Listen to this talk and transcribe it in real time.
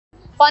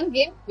Fun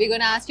game. We're going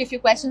to ask you a few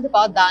questions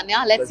about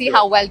Danya. Let's see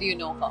how well do you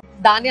know her.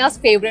 Danya's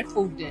favorite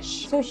food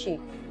dish. Sushi.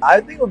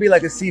 I think it would be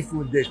like a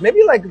seafood dish.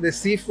 Maybe like the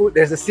seafood.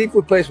 There's a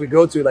seafood place we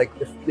go to. Like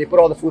if they put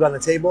all the food on the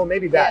table.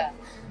 Maybe that.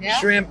 Yeah.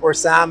 Shrimp or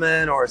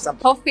salmon or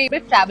something. Her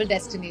favorite travel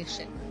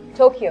destination.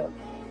 Tokyo.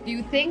 Do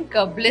you think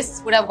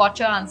Bliss would have got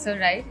your answer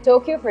right?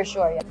 Tokyo for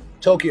sure, yeah.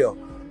 Tokyo.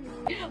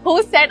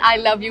 Who said I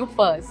love you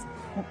first?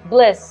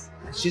 Bliss.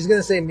 She's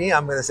gonna say me.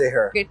 I'm gonna say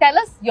her. Okay, tell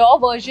us your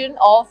version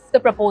of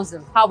the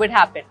proposal. How it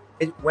happened.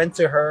 It went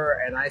to her,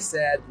 and I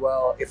said,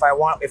 "Well,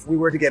 if we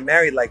were to get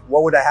married, like,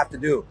 what would I have to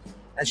do?"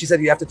 And she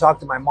said, "You have to talk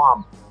to my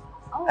mom."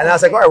 Oh, and I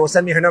was like, "All right, well,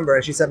 send me her number."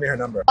 And she sent me her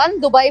number. One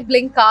Dubai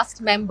Bling cast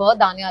member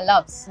Danya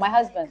loves. My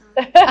husband.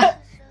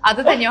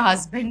 Other than your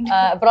husband.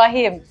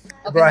 Ibrahim.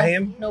 Okay,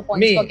 Ibrahim? No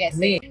points Me, for guessing.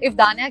 me. If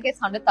Danya gets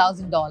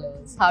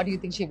 $100,000, how do you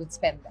think she would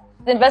spend that?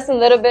 Invest a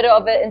little bit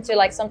of it into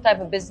like some type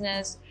of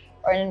business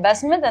or an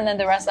investment, and then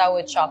the rest I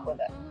would shop with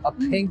it. A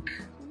pink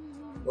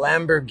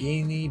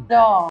Lamborghini. No.